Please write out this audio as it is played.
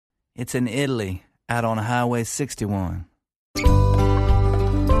It's in Italy, out on Highway 61.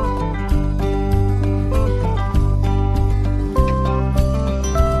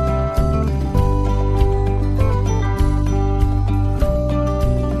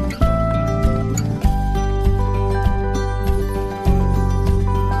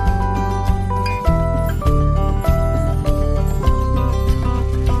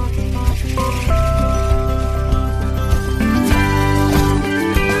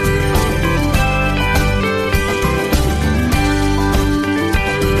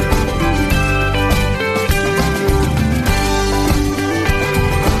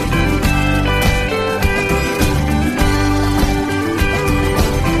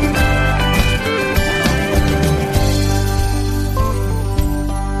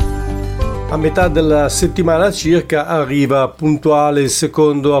 A metà della settimana circa arriva puntuale il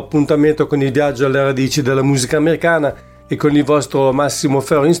secondo appuntamento con il viaggio alle radici della musica americana e con il vostro Massimo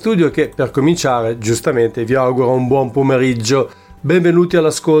Ferro in studio che, per cominciare, giustamente vi auguro un buon pomeriggio. Benvenuti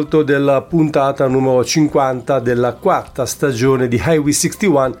all'ascolto della puntata numero 50 della quarta stagione di Highway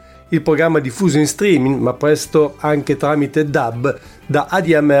 61, il programma diffuso in streaming, ma presto anche tramite DAB, da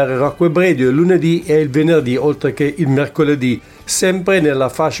ADMR Rock Web Radio il lunedì e il venerdì, oltre che il mercoledì, sempre nella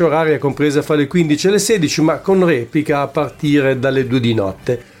fascia oraria compresa fra le 15 e le 16, ma con replica a partire dalle 2 di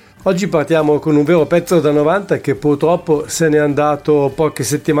notte. Oggi partiamo con un vero pezzo da 90 che purtroppo se n'è andato poche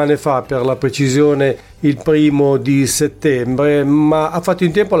settimane fa, per la precisione il 1 settembre, ma ha fatto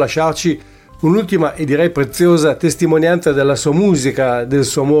in tempo a lasciarci un'ultima e direi preziosa testimonianza della sua musica, del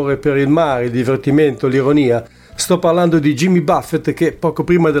suo amore per il mare, il divertimento, l'ironia. Sto parlando di Jimmy Buffett che poco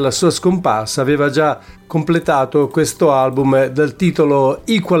prima della sua scomparsa aveva già completato questo album dal titolo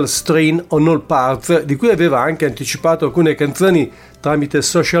Equal Strain on All Parts, di cui aveva anche anticipato alcune canzoni tramite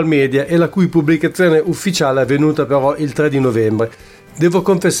social media e la cui pubblicazione ufficiale è avvenuta però il 3 di novembre. Devo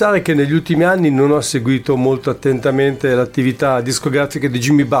confessare che negli ultimi anni non ho seguito molto attentamente l'attività discografica di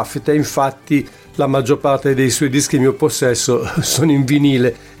Jimmy Buffett e infatti la maggior parte dei suoi dischi in mio possesso sono in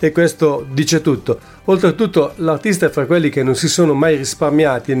vinile e questo dice tutto. Oltretutto l'artista è fra quelli che non si sono mai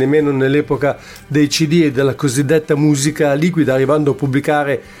risparmiati nemmeno nell'epoca dei CD e della cosiddetta musica liquida, arrivando a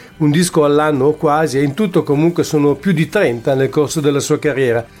pubblicare un disco all'anno o quasi, e in tutto comunque sono più di 30 nel corso della sua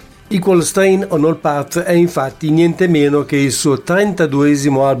carriera. Equal Strain on All Parts è infatti niente meno che il suo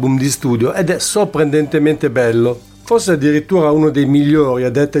 32esimo album di studio ed è sorprendentemente bello. Forse addirittura uno dei migliori, a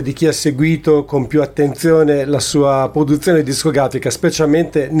detta di chi ha seguito con più attenzione la sua produzione discografica,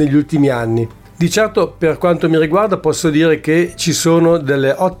 specialmente negli ultimi anni. Di certo, per quanto mi riguarda, posso dire che ci sono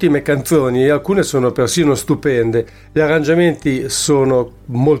delle ottime canzoni e alcune sono persino stupende. Gli arrangiamenti sono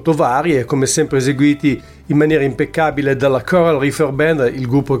molto vari e come sempre eseguiti in maniera impeccabile dalla Coral Reefer Band, il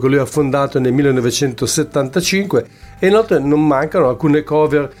gruppo che lui ha fondato nel 1975, e inoltre non mancano alcune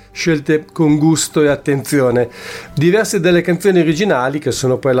cover scelte con gusto e attenzione. Diverse delle canzoni originali, che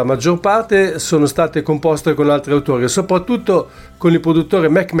sono poi la maggior parte, sono state composte con altri autori, soprattutto con il produttore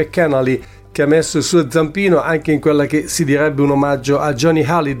Mac McAnally, che ha messo il suo zampino anche in quella che si direbbe un omaggio a Johnny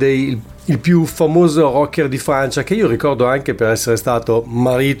Hallyday, il più famoso rocker di Francia, che io ricordo anche per essere stato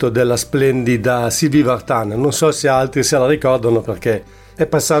marito della splendida Sylvie Vartan. Non so se altri se la ricordano perché è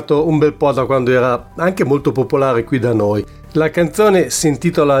passato un bel po' da quando era anche molto popolare qui da noi. La canzone si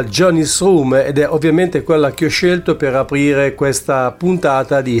intitola Johnny's Room ed è ovviamente quella che ho scelto per aprire questa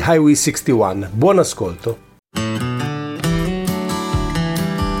puntata di Highway 61. Buon ascolto.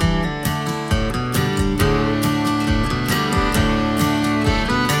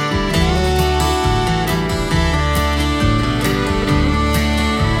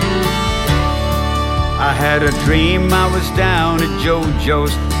 I had a dream I was down at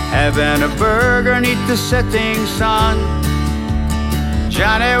JoJo's having a burger neath the setting sun.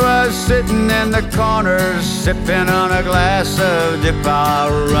 Johnny was sitting in the corner sipping on a glass of Depa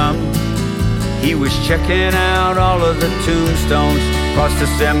rum. He was checking out all of the tombstones across the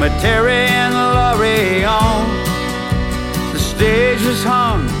cemetery in Lorient. The stage was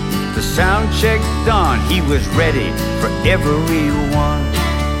hung, the sound check done. He was ready for everyone.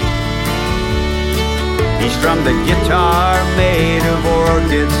 He strummed a guitar made of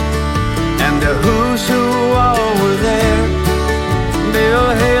orchids, and the who's who all were there. Bill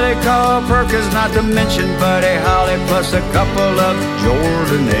Haley, Carl Perkins, not to mention Buddy Holly, plus a couple of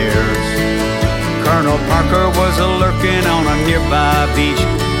Jordanaires. Colonel Parker was lurking on a nearby beach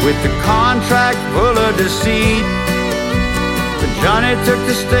with the contract full of deceit. But Johnny took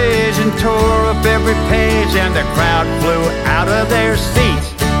the stage and tore up every page, and the crowd flew out of their seats.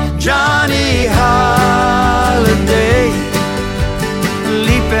 Johnny Holiday,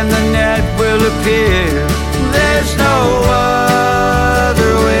 leap in the net will appear. There's no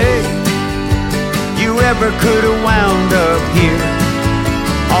other way. ever could have wound up here.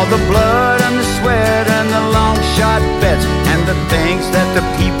 All the blood and the sweat and the long shot bets and the things that the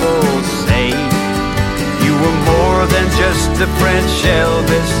people say. You were more than just a French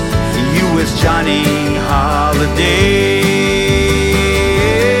Elvis, you was Johnny Holiday.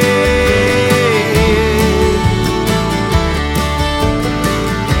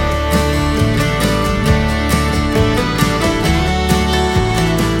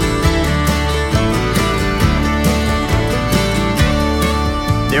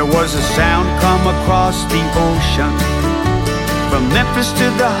 There was a sound come across the ocean, from Memphis to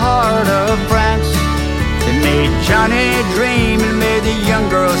the heart of France. It made Johnny dream and made the young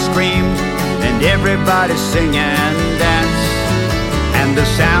girls scream, and everybody sing and dance. And the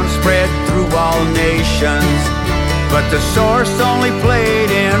sound spread through all nations, but the source only played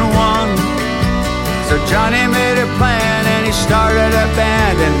in one. So Johnny made a plan and he started a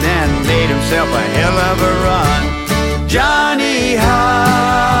band and then made himself a hell of a run. Johnny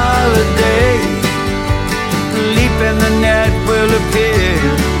Holiday, leap in the net will appear.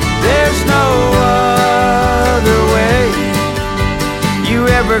 There's no other way you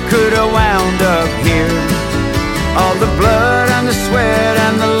ever could have wound up here. All the blood and the sweat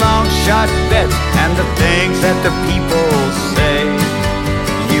and the long shot bets and the things that the people say.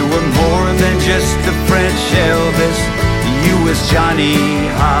 You were more than just a French Elvis, you was Johnny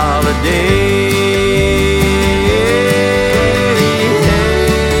Holiday.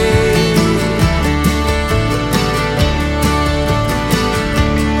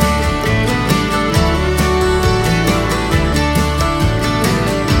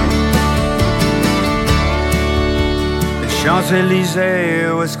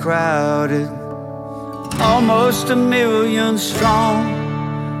 Champs-Élysées was crowded, almost 1 million strong,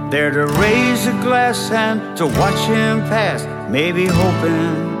 there to raise a glass and to watch him pass, maybe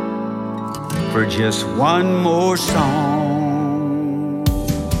hoping for just one more song.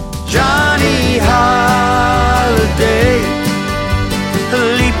 Johnny Holiday, a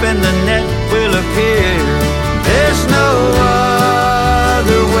leap in the net will appear. There's no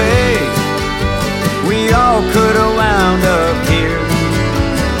other way we all could have wound up here.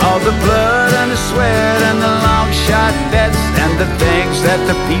 All the blood and the sweat and the long shot bets and the things that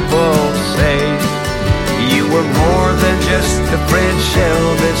the people say. You were more than just a French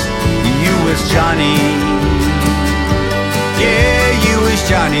Elvis, you was Johnny. Yeah, you was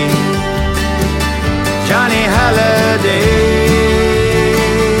Johnny, Johnny Holiday.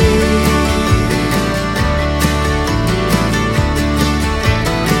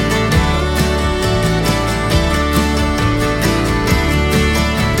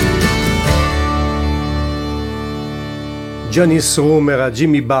 Johnny's Room era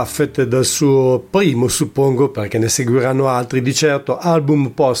Jimmy Buffett dal suo primo, suppongo, perché ne seguiranno altri di certo,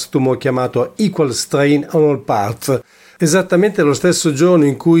 album postumo chiamato Equal Strain on All Parts. Esattamente lo stesso giorno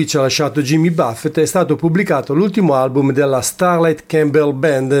in cui ci ha lasciato Jimmy Buffett è stato pubblicato l'ultimo album della Starlight Campbell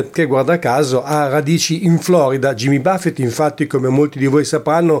Band, che guarda caso ha radici in Florida. Jimmy Buffett, infatti, come molti di voi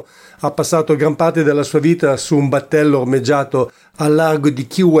sapranno, ha passato gran parte della sua vita su un battello ormeggiato al largo di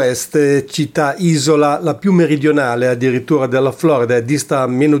Key West, città isola la più meridionale addirittura della Florida, e dista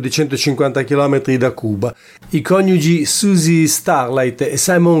meno di 150 km da Cuba. I coniugi Susie Starlight e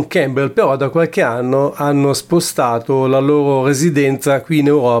Simon Campbell però da qualche anno hanno spostato la loro residenza qui in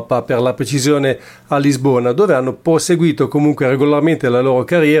Europa, per la precisione a Lisbona, dove hanno proseguito comunque regolarmente la loro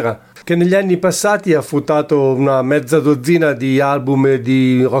carriera, che negli anni passati ha fruttato una mezza dozzina di album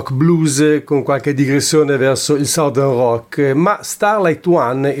di rock blues con qualche digressione verso il southern rock, ma Starlight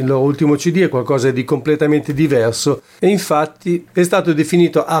One, il loro ultimo CD, è qualcosa di completamente diverso e infatti è stato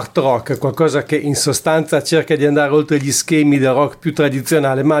definito art rock, qualcosa che in sostanza cerca di andare oltre gli schemi del rock più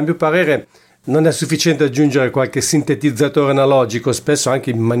tradizionale, ma a mio parere non è sufficiente aggiungere qualche sintetizzatore analogico, spesso anche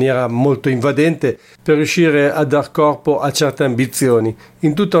in maniera molto invadente, per riuscire a dar corpo a certe ambizioni.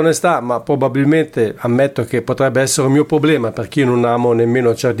 In tutta onestà, ma probabilmente ammetto che potrebbe essere un mio problema, perché io non amo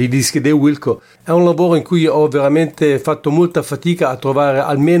nemmeno certi dischi dei Wilco, è un lavoro in cui ho veramente fatto molta fatica a trovare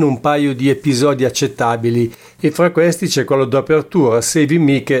almeno un paio di episodi accettabili, e fra questi c'è quello d'apertura, Saving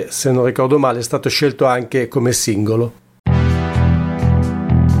Me, che se non ricordo male è stato scelto anche come singolo.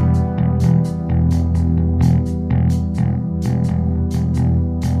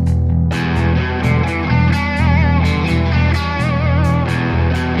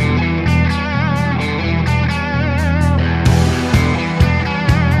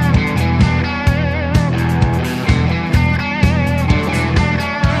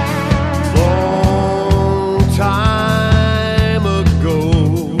 Time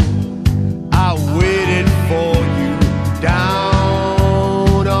ago, I waited for you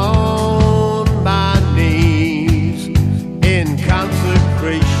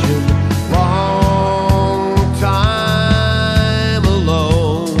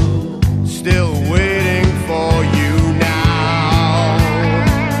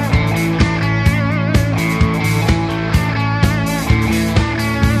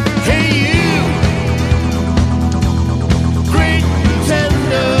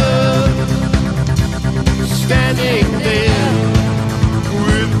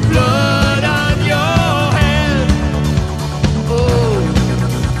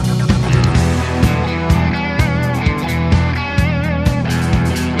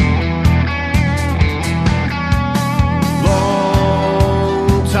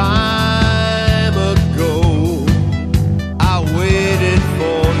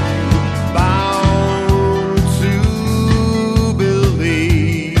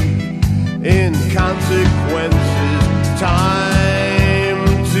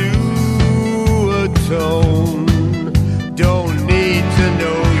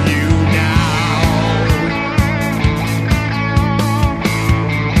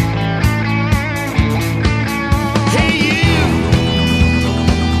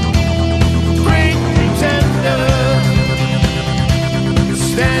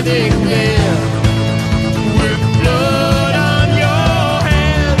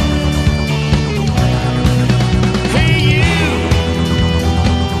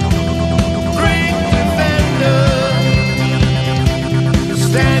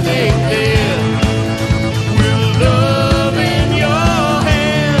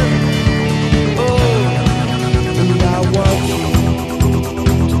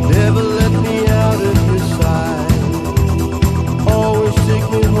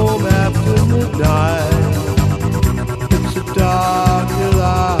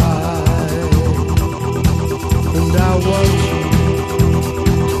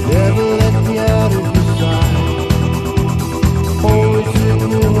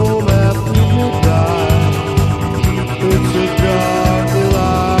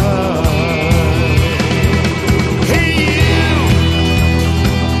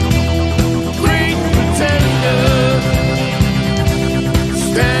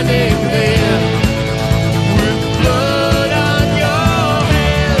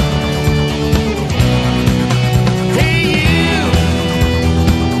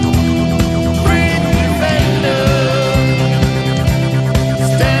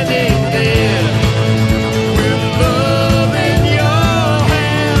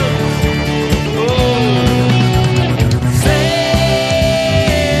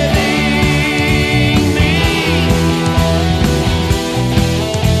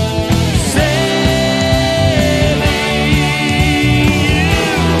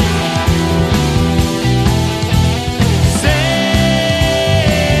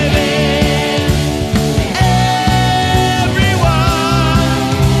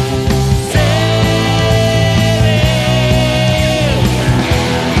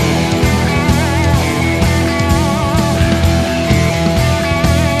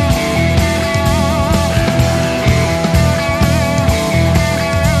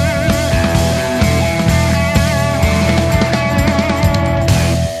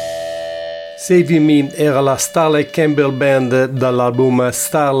Saving Me era la Starlight Campbell Band dall'album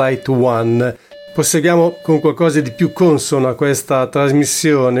Starlight One. Proseguiamo con qualcosa di più consono a questa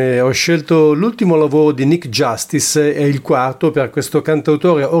trasmissione. Ho scelto l'ultimo lavoro di Nick Justice e il quarto per questo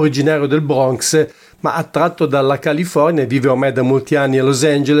cantautore originario del Bronx, ma attratto dalla California, vive ormai da molti anni a Los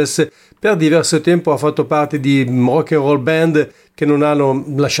Angeles. Per diverso tempo ha fatto parte di rock and roll band che non hanno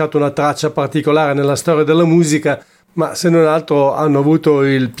lasciato una traccia particolare nella storia della musica, ma se non altro hanno avuto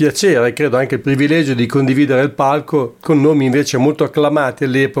il piacere, credo anche il privilegio, di condividere il palco con nomi invece molto acclamati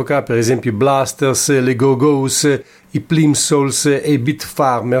all'epoca, per esempio i Blasters, le Go-Go's, i Plimsolls e i Beat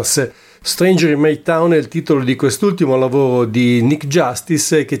Farmers. Stranger in My Town è il titolo di quest'ultimo lavoro di Nick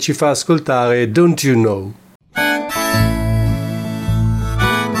Justice che ci fa ascoltare Don't You Know.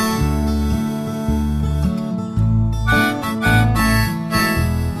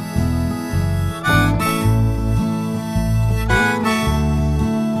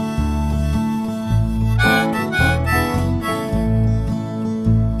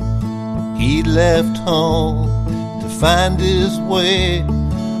 He left home to find his way.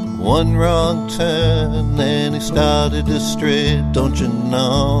 One wrong turn and he started to stray. Don't you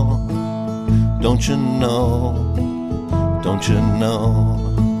know? Don't you know? Don't you know?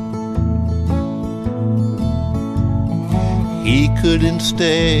 He couldn't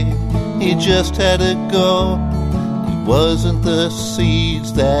stay, he just had to go. It wasn't the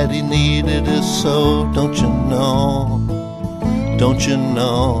seeds that he needed to sow. Don't you know? Don't you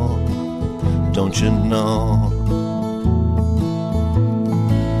know? Don't you know?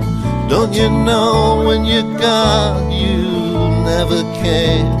 Don't you know when you're gone you never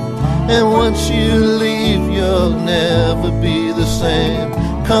came, and once you leave you'll never be the same.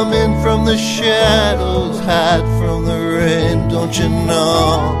 Come in from the shadows, hide from the rain. Don't you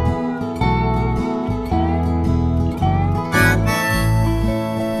know?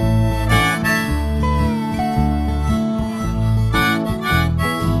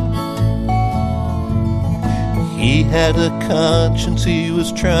 He had a conscience he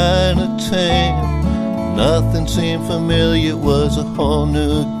was trying to tame. Nothing seemed familiar, it was a whole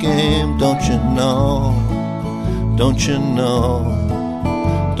new game. Don't you know? Don't you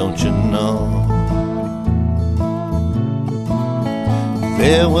know? Don't you know?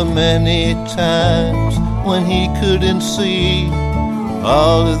 There were many times when he couldn't see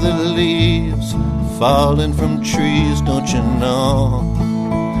all of the leaves falling from trees. Don't you know?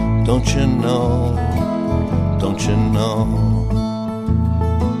 Don't you know? Don't you know?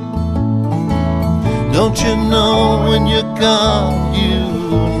 Don't you know when you're gone you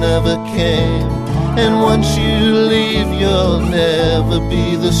never came, and once you leave you'll never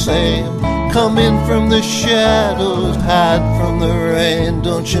be the same. Come in from the shadows, hide from the rain.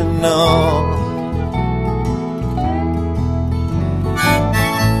 Don't you know?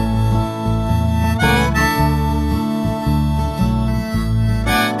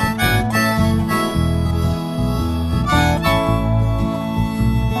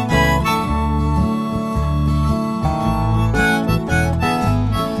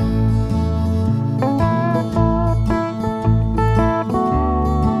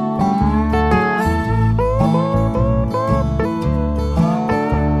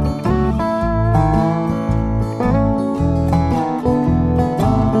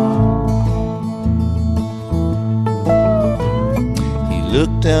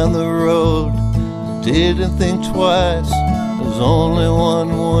 Down the road, didn't think twice. There's only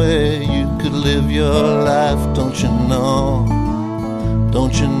one way you could live your life. Don't you know?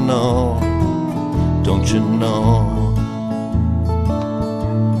 Don't you know? Don't you know?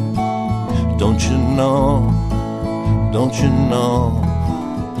 Don't you know? Don't you know?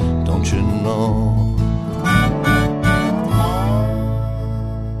 Don't you know?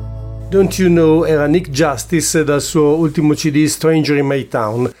 Don't You Know era Nick Justice dal suo ultimo CD Stranger in My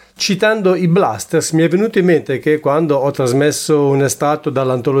Town. Citando i Blasters mi è venuto in mente che quando ho trasmesso un estratto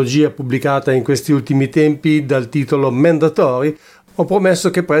dall'antologia pubblicata in questi ultimi tempi dal titolo Mandatory, ho promesso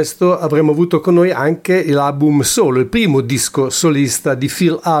che presto avremmo avuto con noi anche l'album solo, il primo disco solista di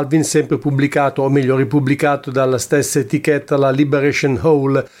Phil Alvin, sempre pubblicato, o meglio ripubblicato dalla stessa etichetta, la Liberation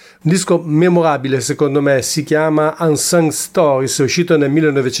Hall. Un disco memorabile secondo me, si chiama Unsung Stories, è uscito nel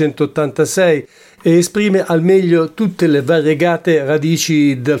 1986 e esprime al meglio tutte le variegate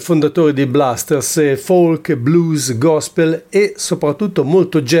radici del fondatore dei Blasters, folk, blues, gospel e soprattutto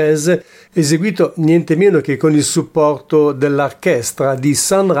molto jazz, eseguito niente meno che con il supporto dell'orchestra di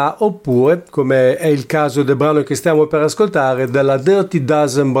Sun Ra, oppure, come è il caso del brano che stiamo per ascoltare, della Dirty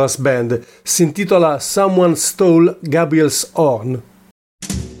Dozen Brass Band. Si intitola Someone Stole Gabriel's Horn.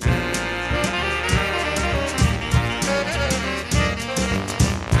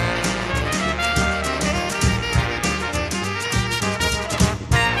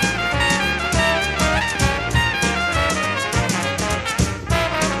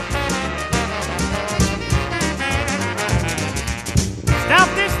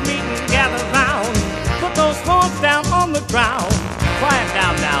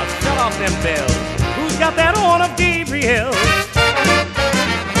 now, shut off them bells. Who's got that horn of Gabriel?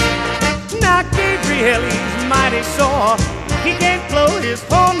 Now Gabriel, he's mighty sore. He can't blow his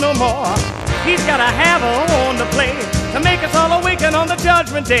horn no more. He's gotta have a horn to play to make us all awaken on the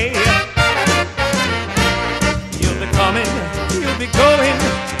judgment day. You'll be coming, you'll be going,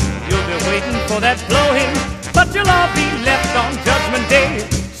 you'll be waiting for that blowing, but you'll all be left on judgment day.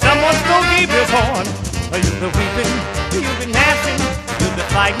 Someone stole Gabriel's horn. You'll be weeping, you'll be gnashing, you'll be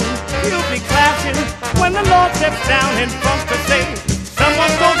fighting, you'll be clashing when the Lord steps down in front to say, someone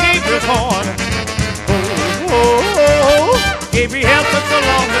stole Gabriel's horn. Oh, oh, oh, Gabriel helped us so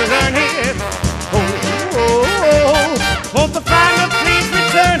long to learn it. Oh, oh, oh, won't the final please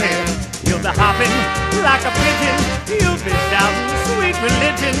return it? You'll be hopping like a pigeon, you'll be shouting sweet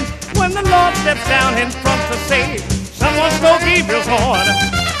religion when the Lord steps down in front to say, someone stole Gabriel's horn.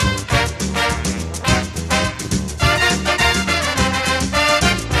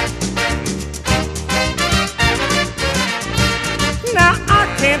 Now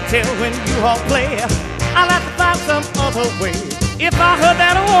I can't tell when you all play, I'll have to find some other way. If I heard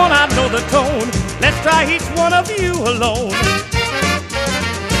that horn, I'd know the tone. Let's try each one of you alone.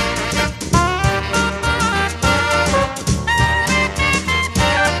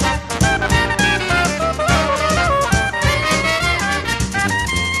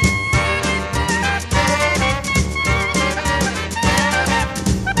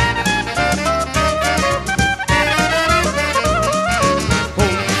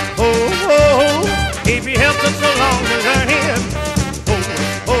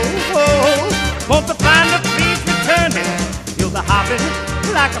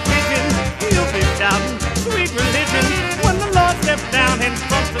 Like a pigeon, you'll be shouting sweet religion when the Lord steps down in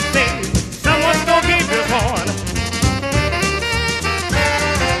front to say, someone stole Gabriel's horn.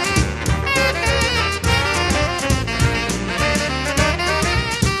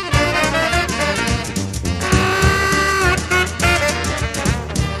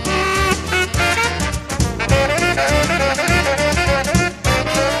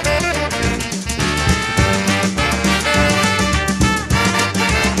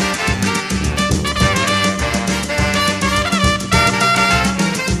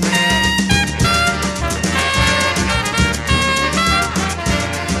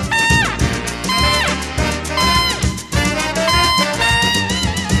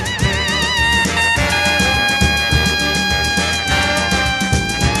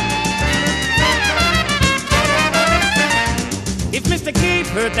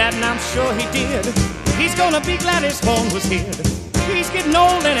 Heard that and I'm sure he did. He's gonna be glad his horn was hid. He's getting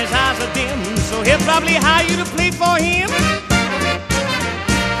old and his eyes are dim, so he'll probably hire you to play for him.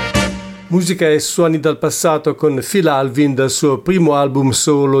 Musica e suoni dal passato con Phil Alvin dal suo primo album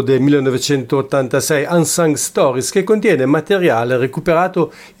solo del 1986, Unsung Stories, che contiene materiale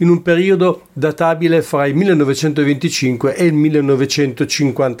recuperato in un periodo databile fra il 1925 e il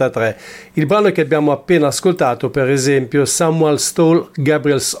 1953. Il brano che abbiamo appena ascoltato, per esempio, Someone Stole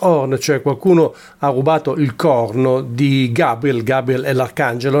Gabriel's Horn, cioè qualcuno ha rubato il corno di Gabriel è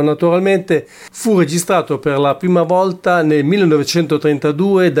l'arcangelo, naturalmente fu registrato per la prima volta nel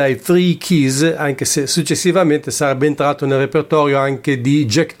 1932 dai Three Keys, anche se successivamente sarebbe entrato nel repertorio anche di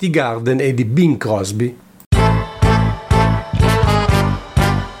Jack Teagarden e di Bing Crosby.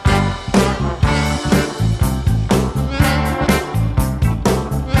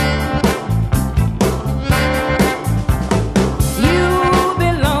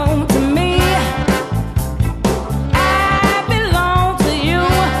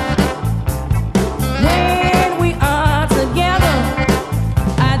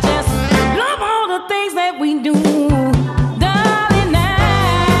 We do, darling, I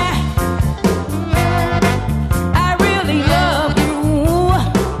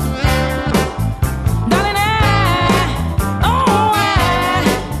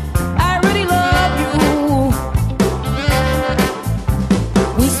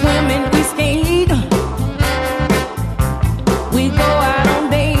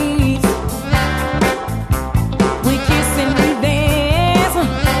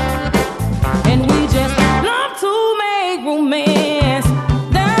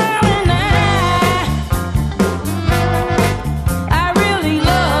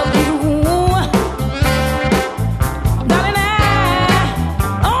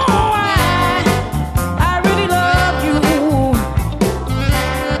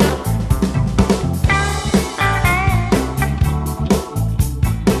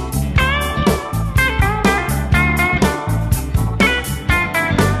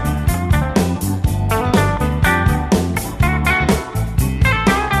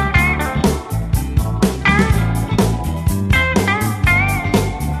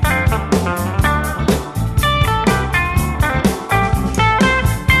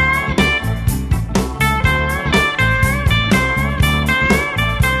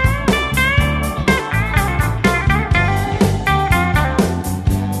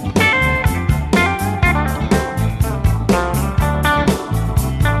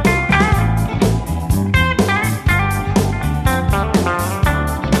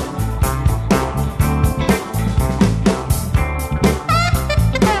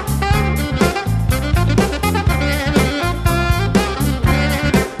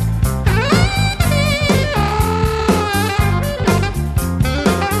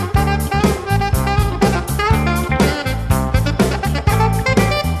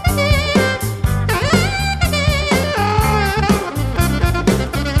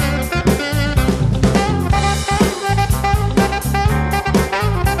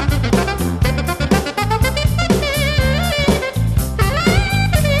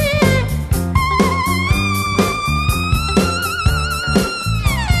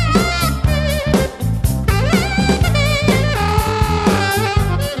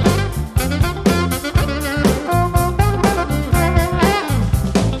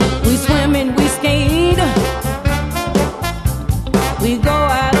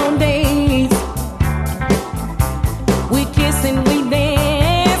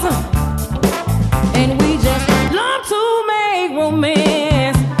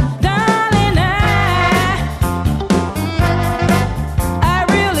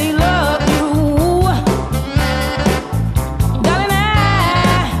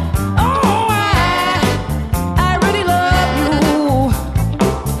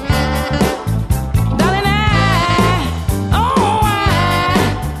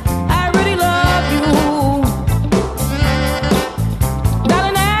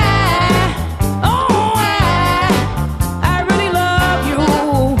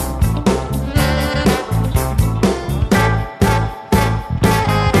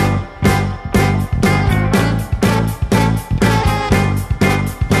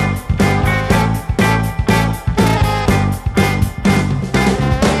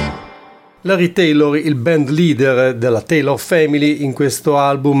Larry Taylor, il band leader della Taylor Family, in questo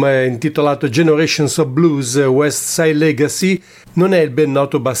album intitolato Generations of Blues West Side Legacy, non è il ben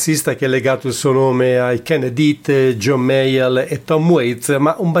noto bassista che ha legato il suo nome ai Kennedy, John Mayall e Tom Waits,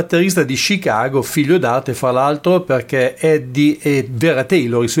 ma un batterista di Chicago, figlio d'arte fra l'altro, perché Eddie e Vera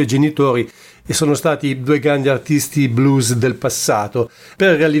Taylor, i suoi genitori, e sono stati due grandi artisti blues del passato.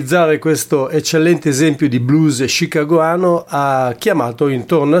 Per realizzare questo eccellente esempio di blues chicagoano ha chiamato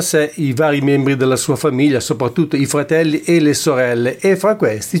intorno a sé i vari membri della sua famiglia, soprattutto i fratelli e le sorelle, e fra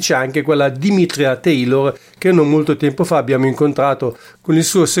questi c'è anche quella Dimitria Taylor che non molto tempo fa abbiamo incontrato con il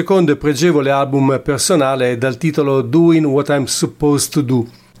suo secondo e pregevole album personale dal titolo Doing What I'm Supposed to Do.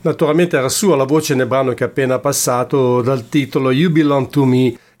 Naturalmente era sua la voce nel brano che è appena passato dal titolo You Belong to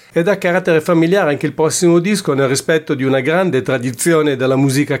Me. Ed ha carattere familiare anche il prossimo disco nel rispetto di una grande tradizione della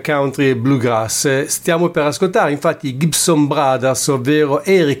musica country e bluegrass. Stiamo per ascoltare infatti i Gibson Brothers, ovvero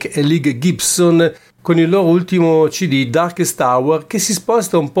Eric e Lig Gibson, con il loro ultimo CD Darkest Hour, che si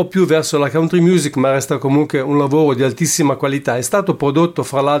sposta un po' più verso la country music ma resta comunque un lavoro di altissima qualità. È stato prodotto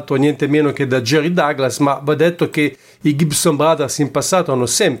fra l'altro niente meno che da Jerry Douglas, ma va detto che i Gibson Brothers in passato hanno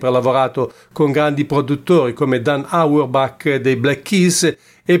sempre lavorato con grandi produttori come Dan Auerbach dei Black Keys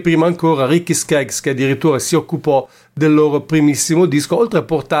e prima ancora Ricky Skaggs, che addirittura si occupò del loro primissimo disco, oltre a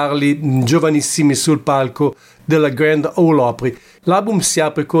portarli giovanissimi sul palco della Grand Ole Opry. L'album si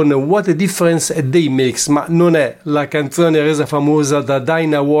apre con What a Difference a Day Makes, ma non è la canzone resa famosa da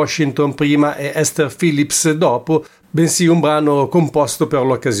Dinah Washington prima e Esther Phillips dopo, bensì un brano composto per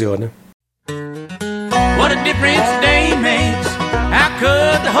l'occasione. What a difference a day makes. How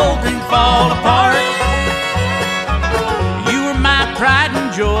could the whole thing fall apart? You were my pride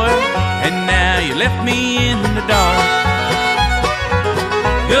and joy, and now you left me in the dark.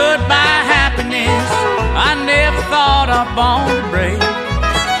 Goodbye happiness, I never thought I'd born to break.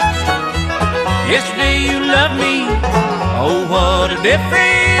 Yesterday you loved me, oh what a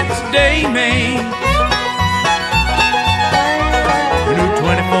difference a day makes. You knew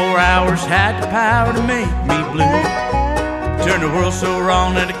 24 hours had the power to make me blue. Turn the world so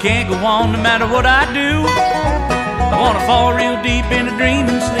wrong that it can't go on no matter what I do. I wanna fall real deep in a dream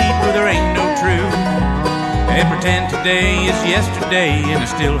and sleep where there ain't no truth, and pretend today is yesterday and I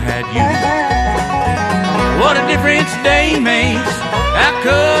still had you. What a difference a day makes. How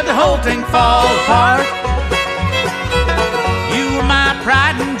could the whole thing fall apart? You were my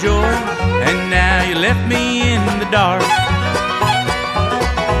pride and joy, and now you left me in the dark.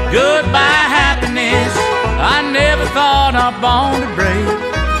 Goodbye happiness, I never thought I'd born to break.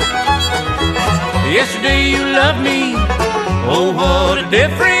 Yesterday you loved me, oh what a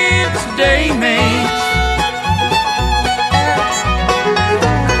difference a day makes.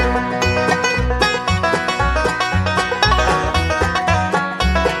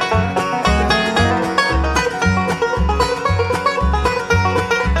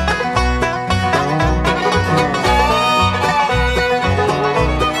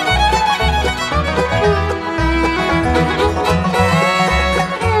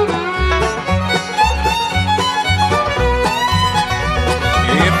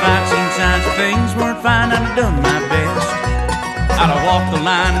 Fine, I've done my best. I'd have walked the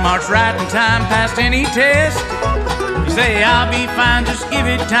line, marched right in time, passed any test. You say I'll be fine, just give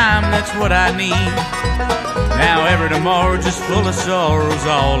it time, that's what I need. Now every tomorrow just full of sorrows,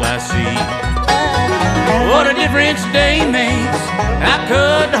 all I see. What a difference a day makes. How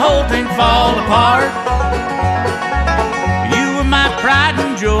could the whole thing fall apart? You were my pride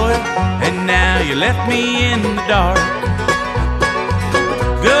and joy, and now you left me in the dark.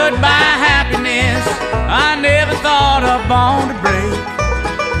 Goodbye happiness, I never thought I'd born to break.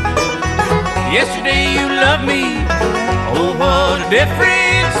 Yesterday you loved me, oh what a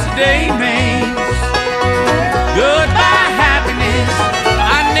difference a day makes. Goodbye happiness,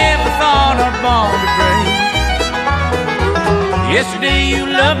 I never thought I'd born to break. Yesterday you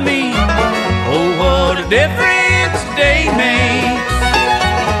loved me, oh what a difference a day makes.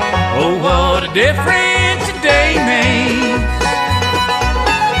 Oh what a difference a day makes.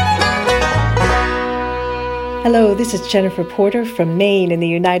 Hello, this is Jennifer Porter from Maine in the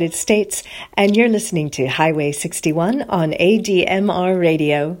United States, and you're listening to Highway 61 on ADMR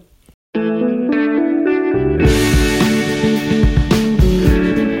Radio.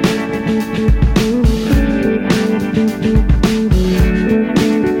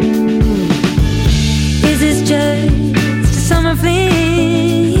 Is this just a summer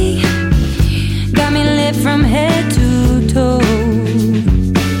fling? Got me lit from head to toe.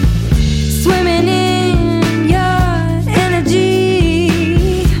 Swimming in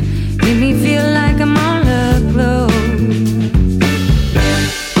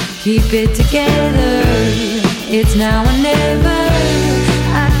Keep it together, it's now or never.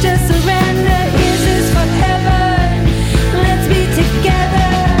 I just surrender, is this forever? Let's be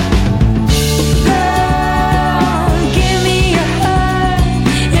together. Girl, give me your heart.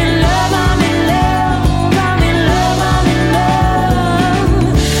 In love, I'm in love. I'm in love, I'm in love.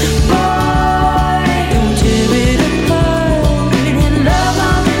 Boy, don't tear it apart. In love,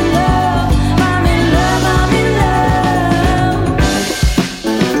 I'm in love. I'm in love, I'm in love.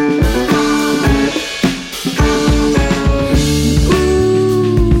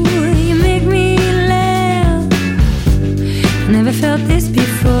 Ooh, you make me laugh. Never felt this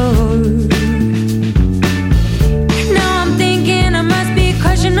before. Now I'm thinking I must be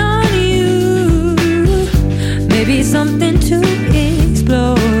crushing on you. Maybe something to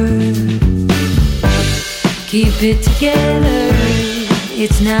explore. Keep it together,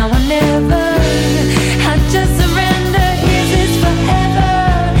 it's now or never. I just surrender, is this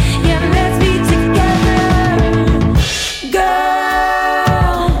forever? Yeah, let's be together.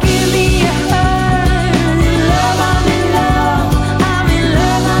 Girl, give me your heart. In love, I'm in love. I'm in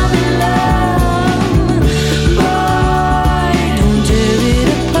love, I'm in love. Boy, don't tear it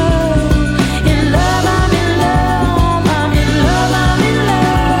apart. In love, I'm in love. I'm in love, I'm in love.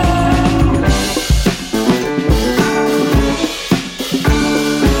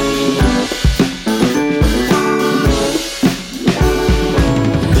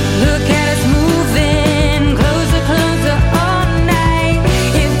 Look at us moving closer, closer all night.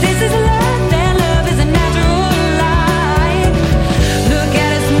 If this is love, then love is a natural light. Look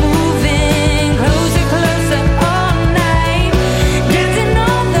at us moving closer, closer all night. Dancing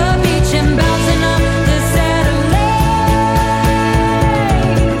on the beach and bouncing up the satellite.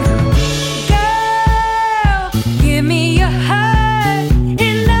 Girl, give me your heart.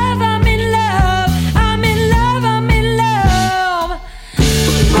 In love, I'm in love. I'm in love, I'm in love.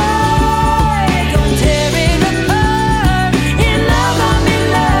 Boy, don't tear it apart. In love, I'm in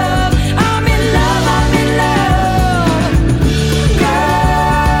love. I'm in love, I'm in love.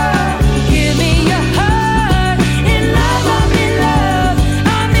 Girl, give me your heart. In love, I'm in love.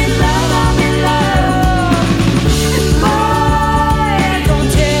 I'm in love, I'm in love. Boy, don't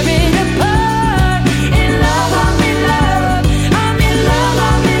tear it apart. In love, I'm in love. I'm in love,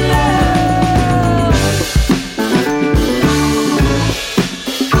 I'm in love.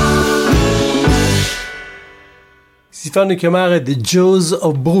 Si fanno chiamare The Jaws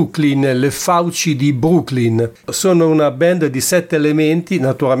of Brooklyn, le fauci di Brooklyn. Sono una band di 7 elementi,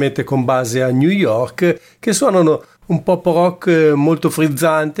 naturalmente con base a New York, che suonano un pop rock molto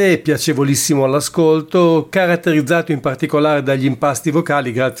frizzante e piacevolissimo all'ascolto, caratterizzato in particolare dagli impasti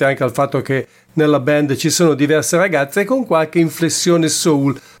vocali, grazie anche al fatto che nella band ci sono diverse ragazze, con qualche inflessione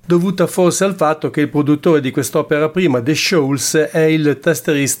soul, dovuta forse al fatto che il produttore di quest'opera prima, The Shoals, è il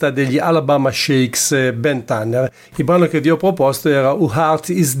tastierista degli Alabama Shakes, Ben Tanner. Il brano che vi ho proposto era Who Heart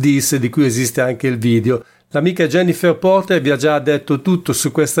Is This, di cui esiste anche il video. L'amica Jennifer Porter vi ha già detto tutto su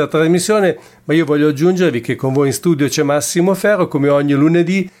questa trasmissione, ma io voglio aggiungervi che con voi in studio c'è Massimo Ferro, come ogni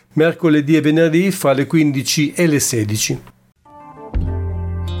lunedì, mercoledì e venerdì fra le 15 e le 16.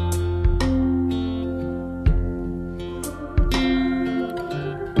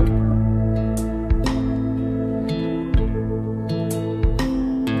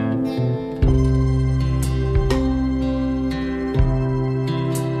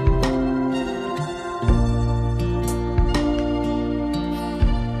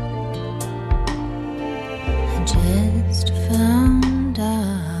 Just found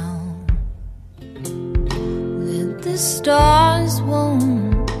out that the stars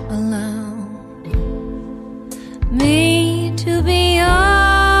won't allow me to be yours.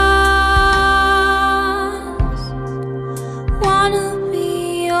 Wanna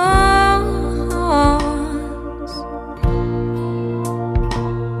be yours.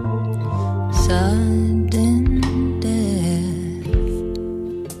 Sudden death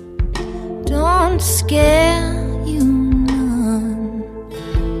don't scare you none.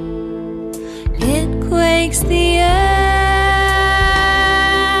 It quakes the earth.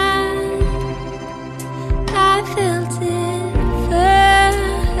 I felt it first.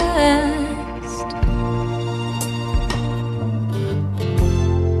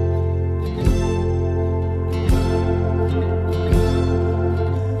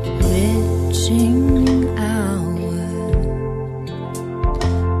 Witching hour,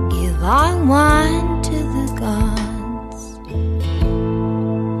 give I wine to the gods.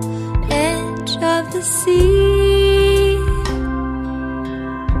 Edge of the sea,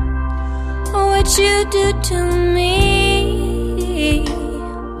 what you do to me.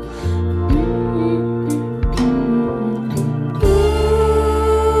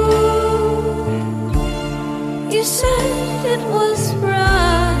 Ooh,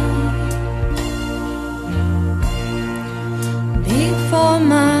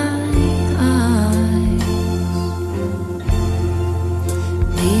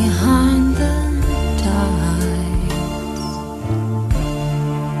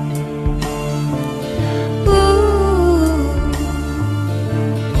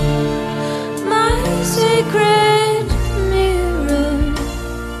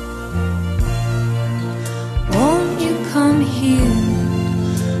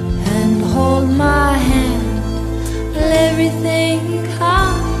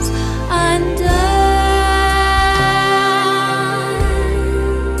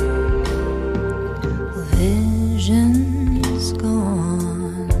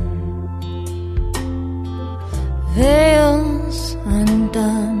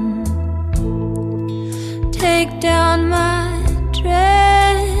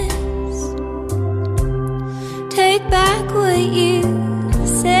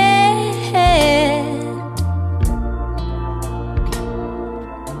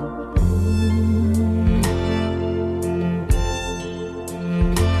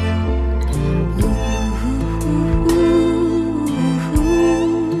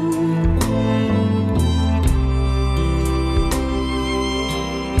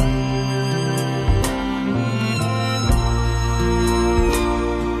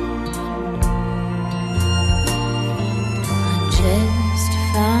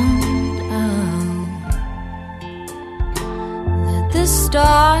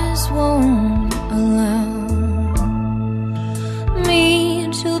 eyes won't allow me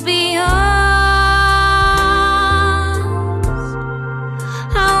to be yours.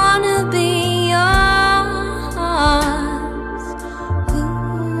 I wanna be yours.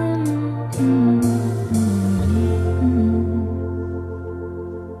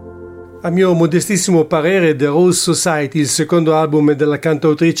 A mio modestissimo parere, The Rose Society, il secondo album della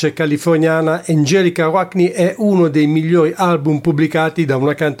cantautrice californiana Angelica Rockney, è uno dei migliori album pubblicati da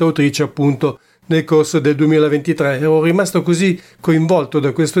una cantautrice appunto nel corso del 2023. Ero rimasto così coinvolto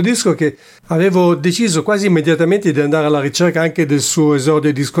da questo disco che avevo deciso quasi immediatamente di andare alla ricerca anche del suo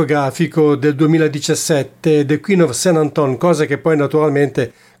esordio discografico del 2017, The Queen of San Anton, cosa che poi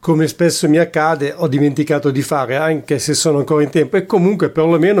naturalmente, come spesso mi accade, ho dimenticato di fare, anche se sono ancora in tempo, e comunque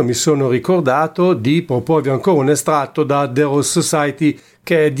perlomeno mi sono ricordato di proporvi ancora un estratto da The Rose Society,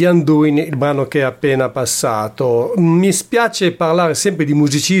 che è The Undoing, il brano che è appena passato. Mi spiace parlare sempre di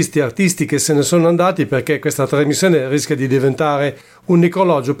musicisti, artisti che se ne sono andati, perché questa trasmissione rischia di diventare un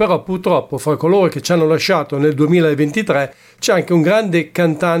necrologio, però purtroppo fra coloro che ci hanno lasciato nel 2023 c'è anche un grande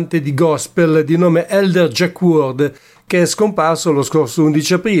cantante di gospel di nome Elder Jack Ward, che è scomparso lo scorso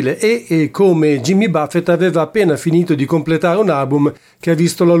 11 aprile e come Jimmy Buffett aveva appena finito di completare un album che ha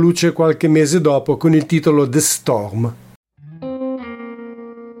visto la luce qualche mese dopo con il titolo The Storm.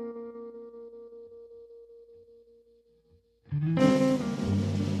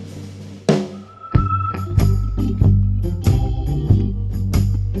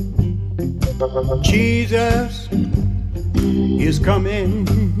 Jesus is coming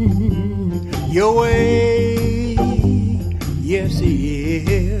your way. Yes, he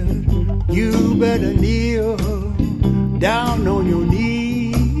is. You better kneel down on your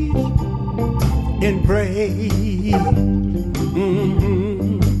knees and pray.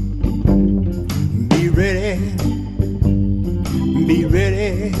 Be ready. Be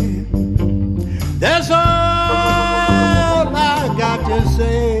ready. That's all I got to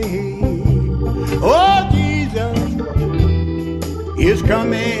say. Oh, Jesus is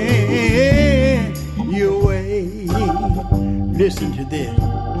coming your way. Listen to this.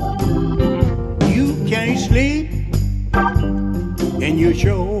 You can't sleep and you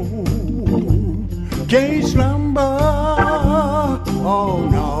sure can't slumber. Oh,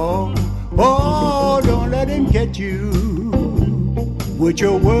 no. Oh, don't let him get you with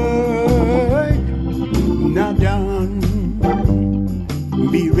your work not done.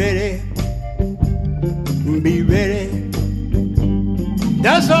 Be ready. Be ready.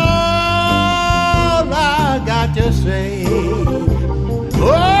 That's all I got to say.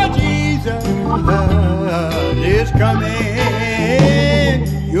 Oh, Jesus is coming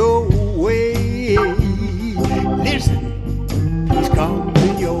your way. Listen, he's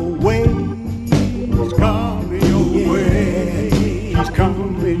coming your way. He's coming your way. He's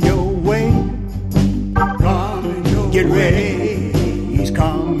coming your way. Coming your way. Get ready. He's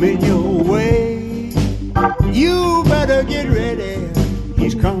coming your way. You better get ready.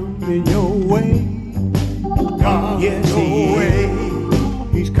 He's coming your way. Yes, he is.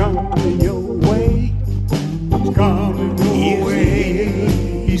 He's coming your way. He's coming your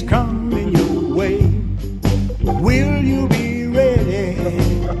way. He's coming your way. Will you be ready?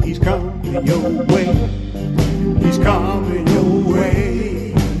 He's coming your way. He's coming your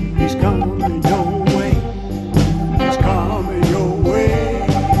way. He's coming your way. He's coming your way.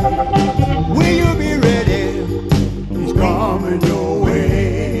 Will you be ready? He's coming your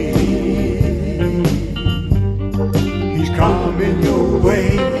way. He's coming your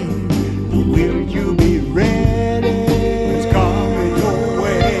way. Will you be ready? He's coming your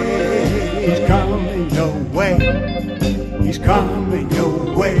way. He's coming your way. He's coming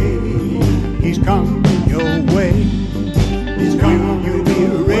your way. He's coming your way. He's coming. Will you be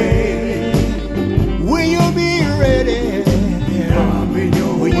ready? Will you be ready? Coming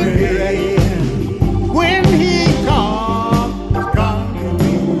your way. Will you be ready? When he comes, coming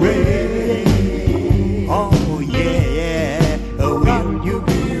your way. Oh yeah, will you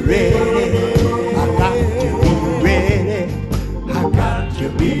be ready? I got to be ready. I got to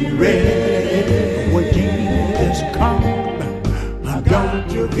be ready. When Jesus comes, I got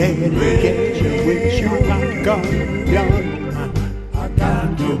to get you with your gun. I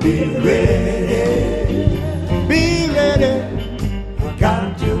got to be ready. Be ready. I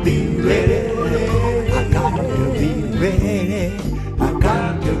got to be ready. I got to be ready. I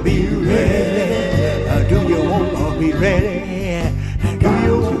got to be ready. Do you want to be ready? Do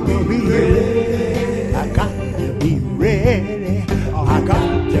you want to be ready? I got to be ready. I got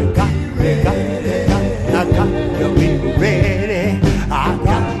to be ready. I got to be ready. I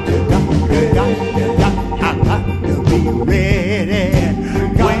got to be ready.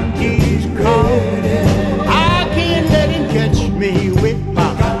 When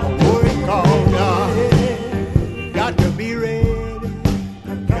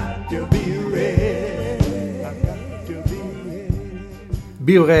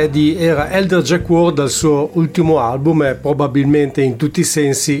Be Ready era Elder Jack Ward dal suo ultimo album e probabilmente in tutti i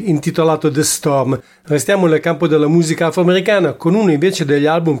sensi intitolato The Storm. Restiamo nel campo della musica afroamericana con uno invece degli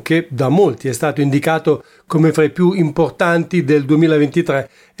album che da molti è stato indicato come fra i più importanti del 2023.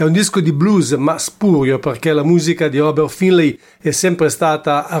 È un disco di blues ma spurio, perché la musica di Robert Finley è sempre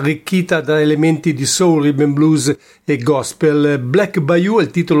stata arricchita da elementi di soul, rhythm and blues e gospel. Black Bayou è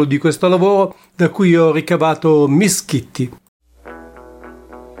il titolo di questo lavoro, da cui ho ricavato Miss Kitty.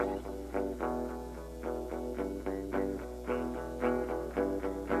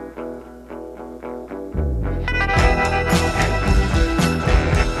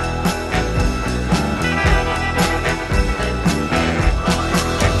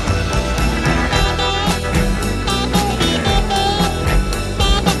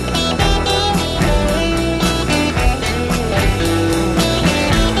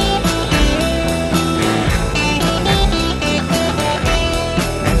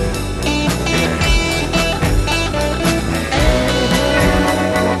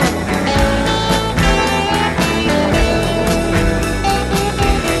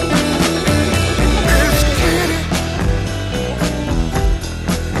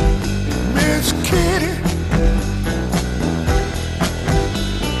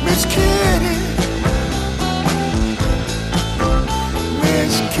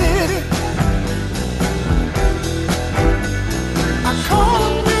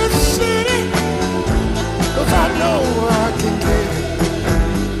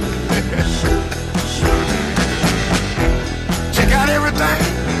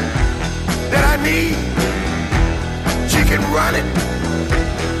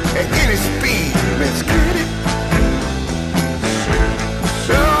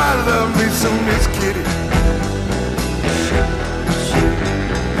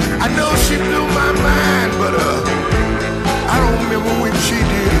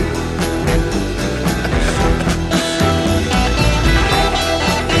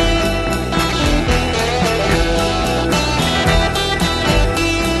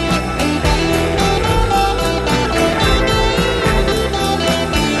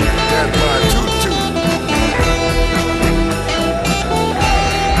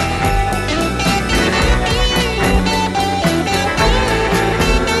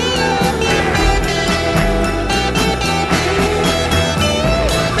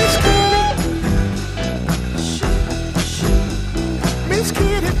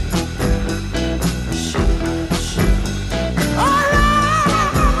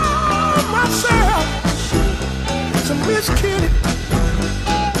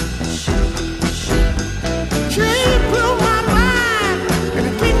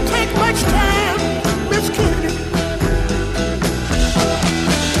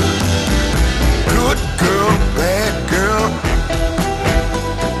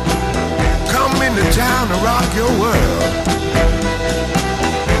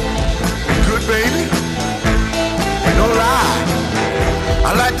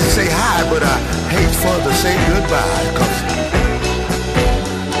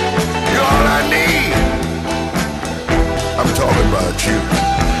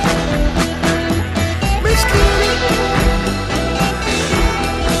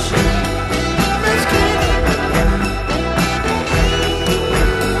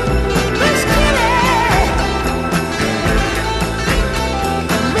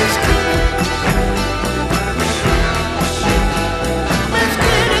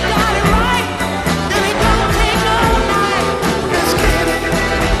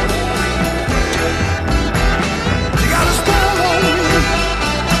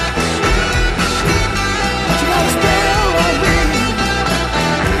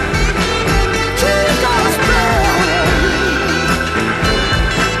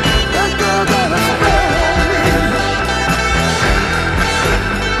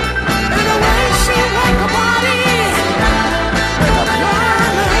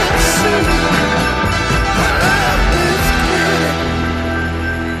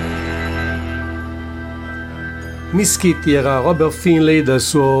 Miss Kitty era Robert Finley dal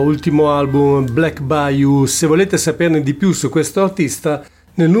suo ultimo album Black Bayou. Se volete saperne di più su questo artista,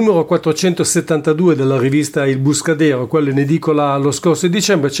 nel numero 472 della rivista Il Buscadero, quello in edicola lo scorso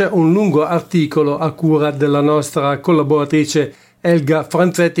dicembre, c'è un lungo articolo a cura della nostra collaboratrice Elga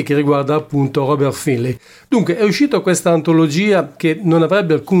Franzetti che riguarda appunto Robert Finley. Dunque è uscita questa antologia che non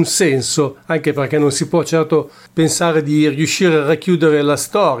avrebbe alcun senso, anche perché non si può certo pensare di riuscire a racchiudere la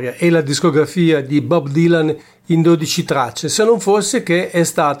storia e la discografia di Bob Dylan in 12 tracce, se non fosse che è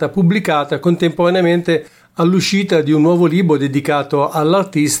stata pubblicata contemporaneamente all'uscita di un nuovo libro dedicato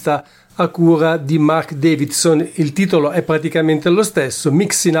all'artista a cura di Mark Davidson. Il titolo è praticamente lo stesso,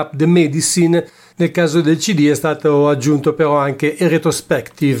 Mixing Up the Medicine. Nel caso del CD è stato aggiunto però anche a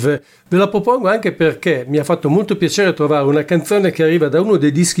retrospective. Ve la propongo anche perché mi ha fatto molto piacere trovare una canzone che arriva da uno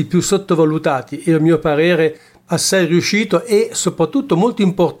dei dischi più sottovalutati e a mio parere assai riuscito e soprattutto molto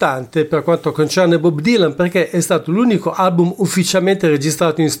importante per quanto concerne Bob Dylan, perché è stato l'unico album ufficialmente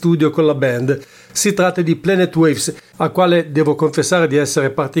registrato in studio con la band. Si tratta di Planet Waves, al quale devo confessare di essere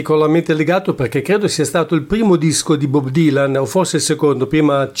particolarmente legato perché credo sia stato il primo disco di Bob Dylan, o forse il secondo.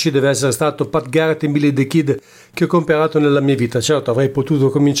 Prima ci deve essere stato Pat Garrett e Billy the Kid che ho comprato nella mia vita. Certo, avrei potuto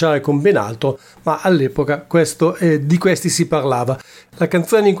cominciare con ben altro, ma all'epoca di questi si parlava. La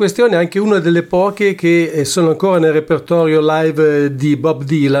canzone in questione è anche una delle poche che sono ancora nel repertorio live di Bob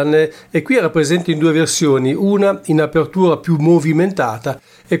Dylan e qui era presente in due versioni, una in apertura più movimentata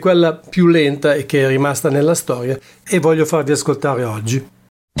e quella più lenta e che è rimasta nella storia e voglio farvi ascoltare oggi.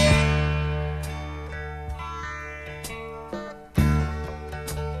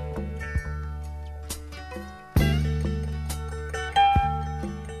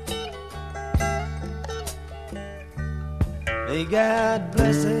 May God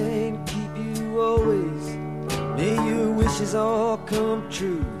bless and keep you always. May your wishes all come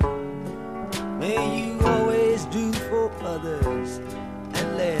true. May you always do for others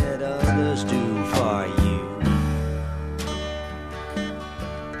and let others do for you.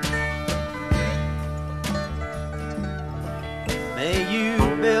 May you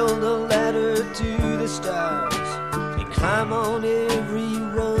build a ladder to the stars and climb on every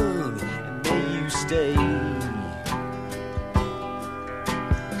rung, and may you stay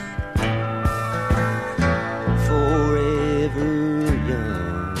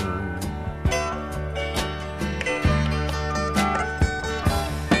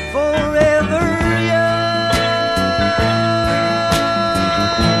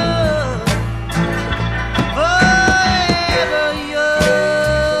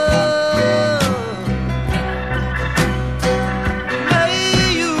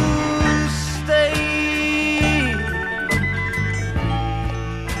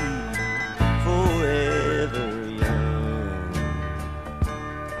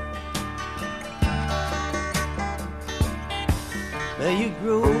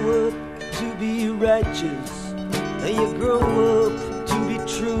righteous. May you grow up to be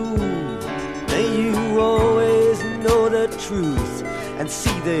true. May you always know the truth and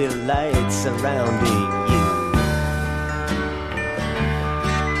see the light surrounding you.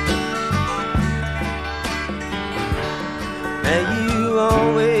 May you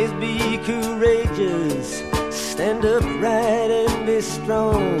always be courageous. Stand upright and be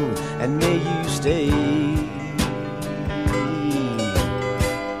strong, and may you stay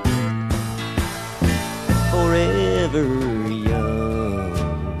forever young.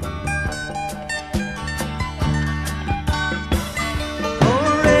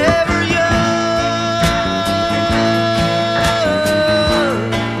 Forever young.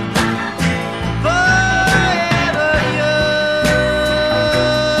 Forever young.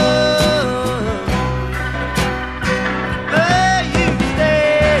 May you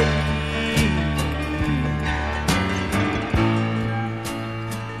stay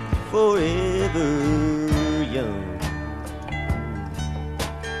forever young.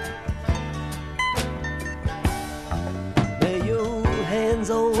 May your hands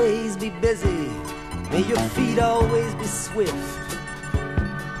always be busy. May your feet always be swift.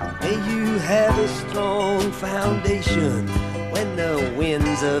 May you have a strong foundation when the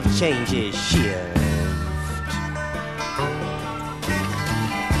winds of change shift.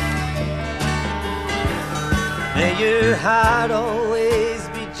 May your heart always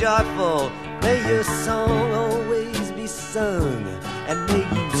be joyful. May your song always be sung, and may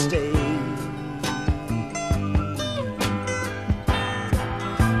you stay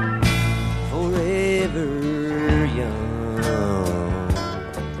forever young.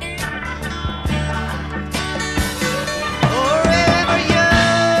 Forever young. Forever young.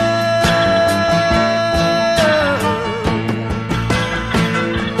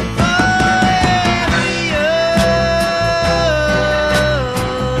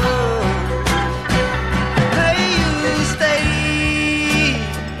 May you stay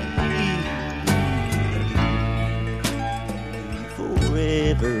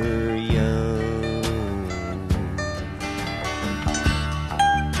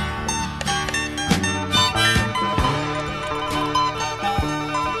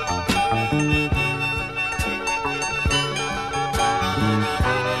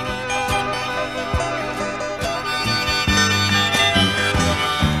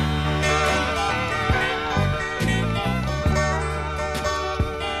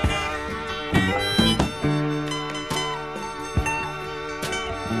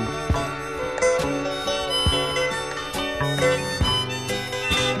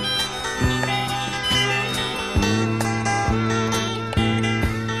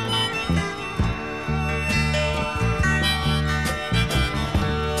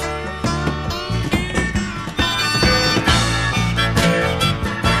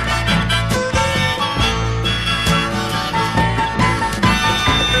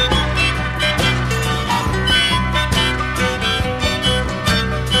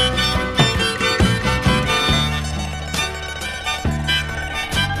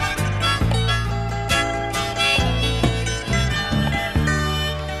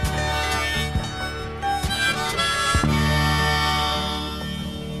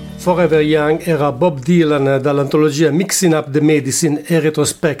Forever Young era Bob Dylan dall'antologia Mixing Up the Medicine e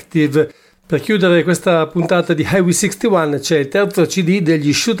Retrospective. Per chiudere questa puntata di Highway 61 c'è il terzo CD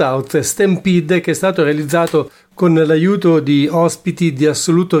degli Shootout, Stampede, che è stato realizzato con l'aiuto di ospiti di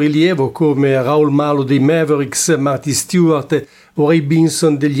assoluto rilievo come Raoul Malo dei Mavericks, Marty Stewart o Ray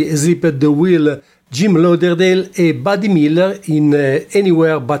Binson degli Zipped the Wheel, Jim Lauderdale e Buddy Miller in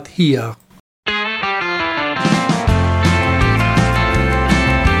Anywhere But Here.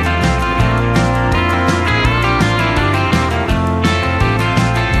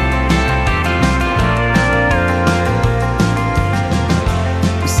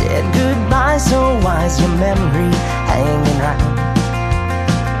 So why's your memory hanging round?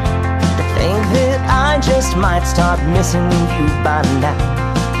 To think that I just might start missing you by now.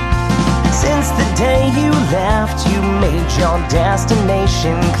 Since the day you left, you made your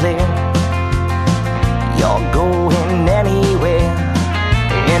destination clear. You're going anywhere,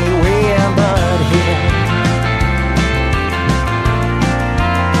 anywhere but here.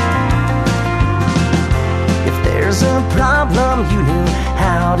 If there's a problem, you knew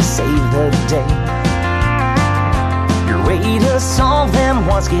how to save the day. Your way to solve them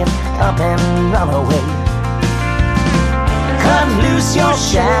was get up and run away. Cut loose your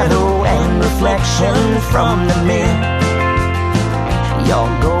shadow and reflection from the mirror.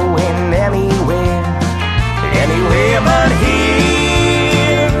 You're going anywhere, anywhere but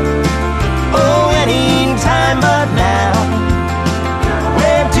here. Oh, anytime but now.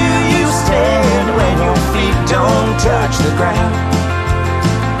 Where do you stand when your feet don't touch the ground?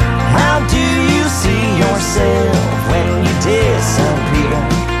 How do you see yourself when you disappear?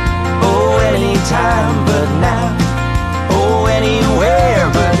 Oh, anytime but now. Oh, anywhere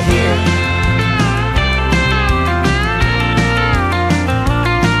but here.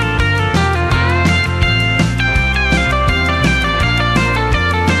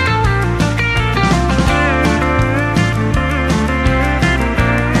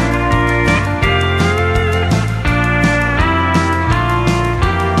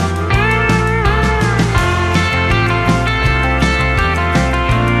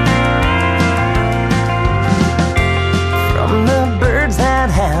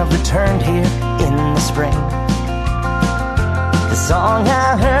 Returned here in the spring. The song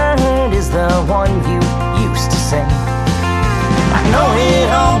I heard is the one you used to sing. I know it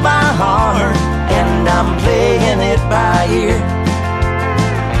all by heart, and I'm playing it by ear.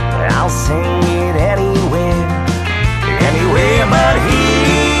 I'll sing it anywhere, anywhere but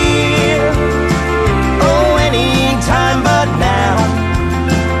here. Oh, anytime but now.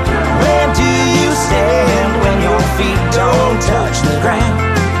 Where do you stand when your feet don't touch the ground?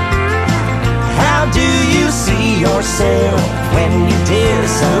 How do you see yourself when you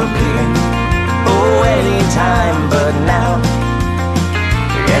disappear? Oh, anytime but now.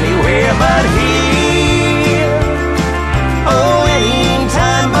 Anywhere but here. Oh,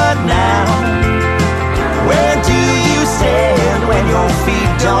 anytime but now. Where do you stand when your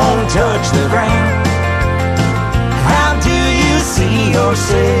feet don't touch the ground? How do you see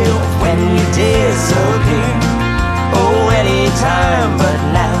yourself when you disappear? Oh, anytime but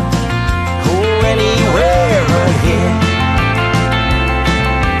now. Anywhere but here.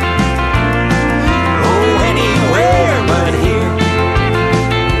 Oh, anywhere but here.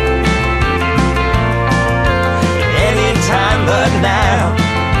 Anytime but now.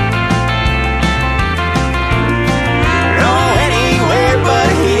 Oh, anywhere but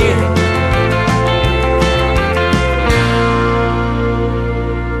here.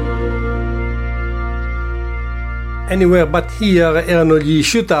 Anywhere But Here erano gli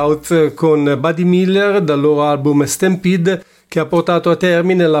Shootout con Buddy Miller dal loro album Stampede, che ha portato a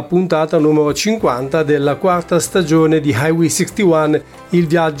termine la puntata numero 50 della quarta stagione di Highway 61, il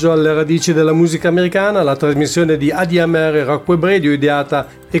viaggio alle radici della musica americana, la trasmissione di ADMR Rock Web Radio, ideata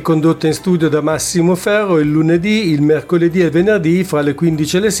e condotta in studio da Massimo Ferro il lunedì, il mercoledì e il venerdì fra le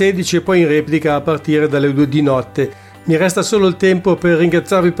 15 e le 16 e poi in replica a partire dalle 2 di notte. Mi resta solo il tempo per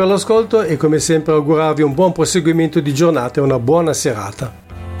ringraziarvi per l'ascolto e come sempre augurarvi un buon proseguimento di giornata e una buona serata.